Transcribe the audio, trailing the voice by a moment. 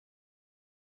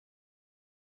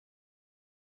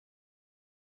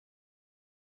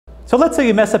So let's say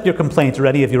you mess up your complaint or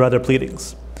any of your other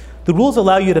pleadings. The rules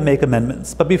allow you to make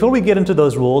amendments, but before we get into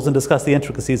those rules and discuss the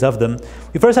intricacies of them,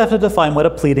 we first have to define what a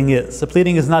pleading is. A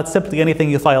pleading is not simply anything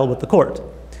you file with the court.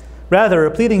 Rather,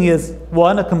 a pleading is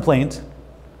 1, a complaint,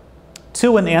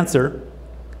 2, an answer,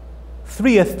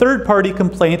 3, a third-party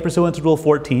complaint pursuant to Rule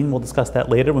 14. We'll discuss that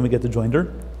later when we get to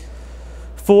joinder.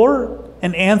 4,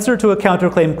 an answer to a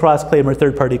counterclaim, cross-claim, or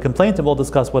third-party complaint, and we'll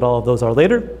discuss what all of those are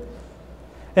later.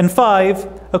 And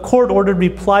 5, a court-ordered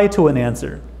reply to an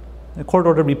answer. A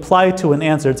court-ordered reply to an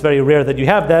answer. It's very rare that you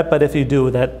have that, but if you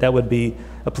do, that would be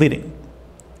a pleading.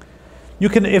 You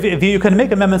can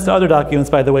make amendments to other documents,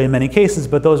 by the way, in many cases,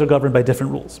 but those are governed by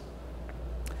different rules.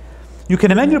 You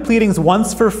can amend your pleadings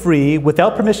once for free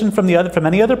without permission from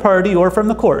any other party or from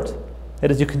the court.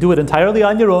 That is, you can do it entirely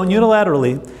on your own,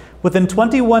 unilaterally, within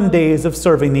 21 days of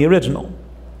serving the original.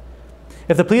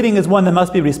 If the pleading is one that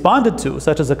must be responded to,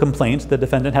 such as a complaint, the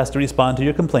defendant has to respond to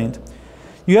your complaint,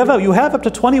 you have up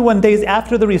to 21 days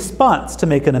after the response to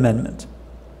make an amendment.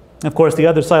 Of course, the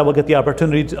other side will get the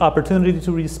opportunity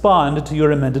to respond to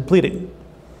your amended pleading.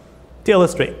 To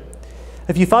illustrate,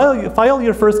 if you file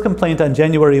your first complaint on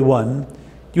January 1,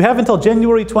 you have until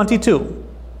January 22,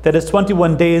 that is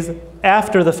 21 days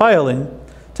after the filing,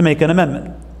 to make an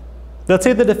amendment. Let's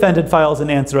say the defendant files an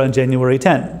answer on January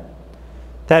 10.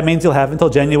 That means you'll have until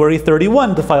January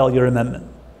 31 to file your amendment.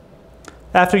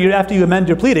 After you amend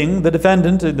your pleading, the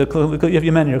defendant, if you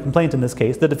amend your complaint in this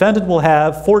case, the defendant will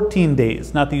have 14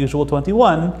 days, not the usual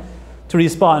 21, to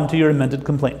respond to your amended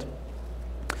complaint.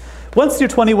 Once your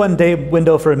 21-day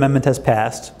window for amendment has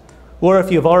passed, or if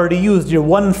you've already used your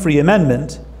one free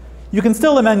amendment, you can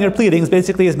still amend your pleadings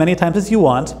basically as many times as you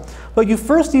want, but you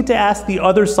first need to ask the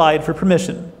other side for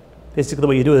permission. Basically,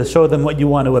 what you do is show them what you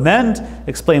want to amend,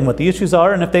 explain what the issues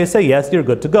are, and if they say yes, you're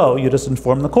good to go. You just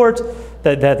inform the court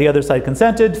that the other side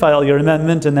consented, file your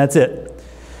amendment, and that's it.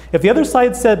 If the other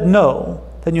side said no,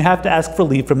 then you have to ask for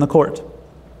leave from the court.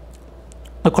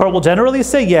 The court will generally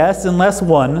say yes, unless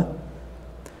 1,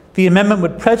 the amendment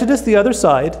would prejudice the other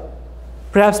side,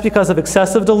 perhaps because of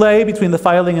excessive delay between the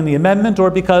filing and the amendment, or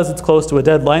because it's close to a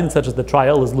deadline, such as the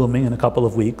trial is looming in a couple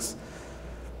of weeks.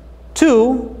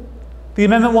 2, the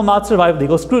amendment will not survive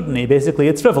legal scrutiny. Basically,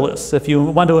 it's frivolous. If you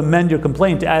want to amend your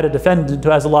complaint to add a defendant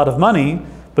who has a lot of money,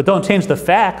 but don't change the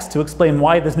facts to explain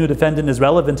why this new defendant is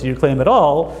relevant to your claim at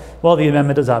all, well, the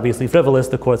amendment is obviously frivolous.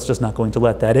 The court's just not going to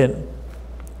let that in.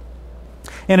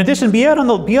 In addition, be on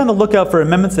the lookout for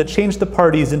amendments that change the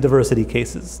parties in diversity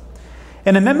cases.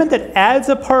 An amendment that adds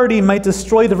a party might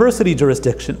destroy diversity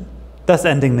jurisdiction, thus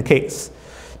ending the case.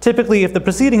 Typically, if the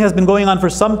proceeding has been going on for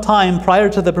some time prior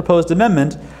to the proposed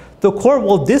amendment, the court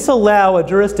will disallow a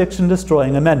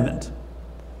jurisdiction-destroying amendment.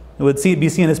 It would be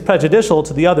seen as prejudicial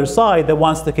to the other side that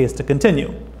wants the case to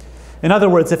continue. In other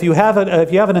words, if you have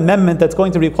an amendment that's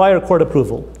going to require court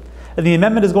approval, and the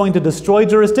amendment is going to destroy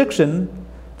jurisdiction,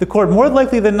 the court more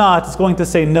likely than not is going to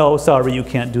say, no, sorry, you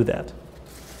can't do that.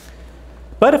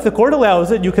 But if the court allows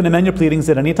it, you can amend your pleadings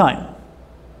at any time.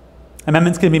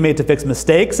 Amendments can be made to fix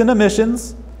mistakes and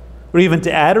omissions, or even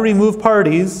to add or remove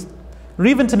parties, or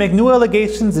even to make new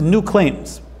allegations and new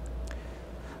claims.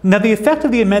 Now, the effect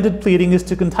of the amended pleading is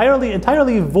to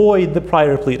entirely void the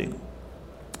prior pleading.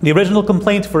 The original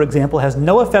complaint, for example, has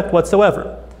no effect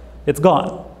whatsoever. It's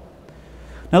gone.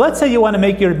 Now, let's say you want to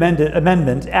make your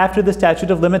amendment after the statute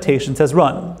of limitations has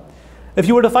run. If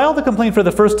you were to file the complaint for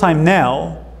the first time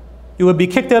now, you would be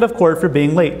kicked out of court for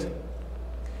being late.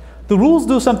 The rules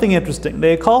do something interesting.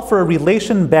 They call for a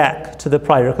relation back to the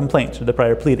prior complaint, or the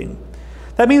prior pleading.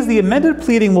 That means the amended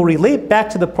pleading will relate back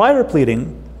to the prior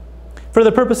pleading for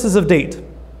the purposes of date,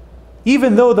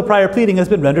 even though the prior pleading has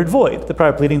been rendered void. The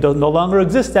prior pleading no longer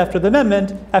exists after the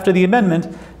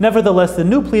amendment. Nevertheless, the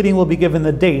new pleading will be given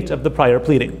the date of the prior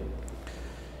pleading.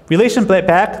 Relation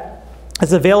back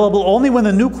is available only when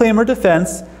the new claim or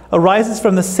defense arises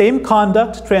from the same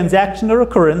conduct, transaction, or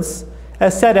occurrence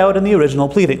as set out in the original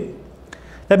pleading.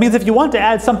 That means if you want to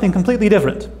add something completely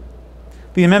different,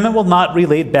 the amendment will not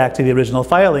relate back to the original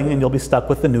filing, and you'll be stuck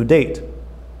with the new date.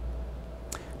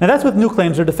 Now, that's with new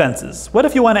claims or defenses. What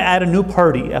if you want to add a new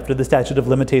party after the statute of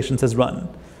limitations has run?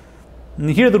 And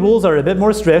here the rules are a bit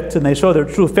more strict, and they show their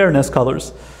true fairness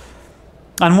colors.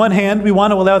 On one hand, we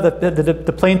want to allow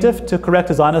the plaintiff to correct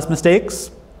his honest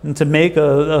mistakes and to make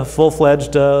a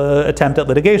full-fledged attempt at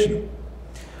litigation.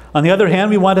 On the other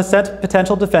hand, we want to set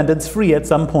potential defendants free at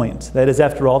some point. That is,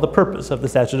 after all, the purpose of the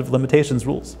statute of limitations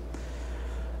rules.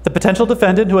 The potential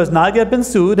defendant who has not yet been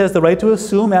sued has the right to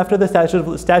assume after the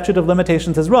statute of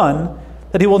limitations has run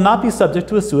that he will not be subject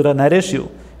to a suit on that issue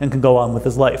and can go on with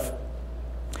his life.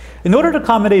 In order to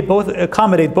accommodate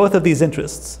both of these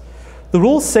interests, The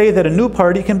rules say that a new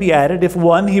party can be added if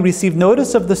 1, he received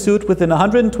notice of the suit within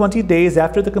 120 days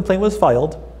after the complaint was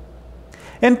filed,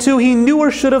 and 2, he knew or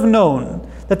should have known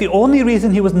that the only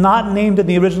reason he was not named in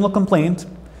the original complaint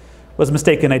was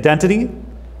mistaken identity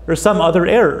or some other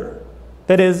error.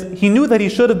 That is, he knew that he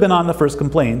should have been on the first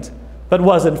complaint, but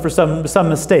wasn't for some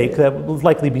mistake that will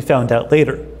likely be found out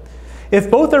later.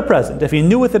 If both are present, if he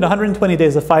knew within 120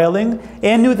 days of filing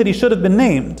and knew that he should have been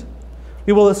named,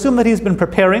 we will assume that he's been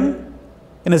preparing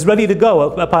and is ready to go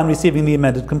upon receiving the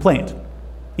amended complaint,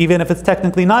 even if it's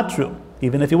technically not true,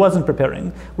 even if he wasn't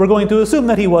preparing. We're going to assume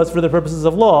that he was for the purposes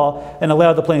of law and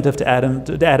allow the plaintiff to add him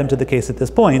to the case at this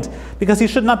point, because he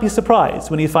should not be surprised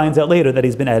when he finds out later that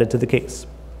he's been added to the case.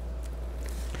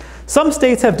 Some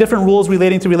states have different rules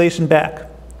relating to relation back.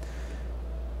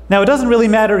 Now, it doesn't really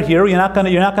matter here. You're not going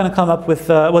to come up with,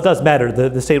 well, it does matter.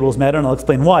 The state rules matter, and I'll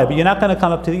explain why. But you're not going to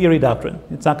come up to the Erie Doctrine.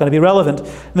 It's not going to be relevant.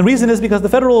 And the reason is because the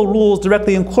federal rules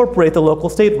directly incorporate the local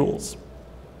state rules.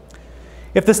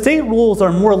 If the state rules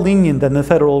are more lenient than the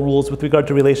federal rules with regard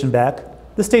to relation back,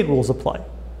 the state rules apply.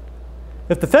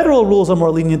 If the federal rules are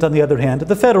more lenient, on the other hand,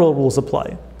 the federal rules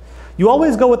apply. You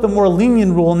always go with the more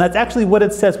lenient rule, and that's actually what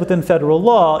it says within federal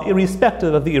law,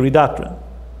 irrespective of the Erie Doctrine.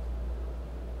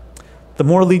 The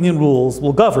more lenient rules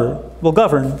will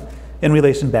govern in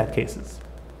relation back cases.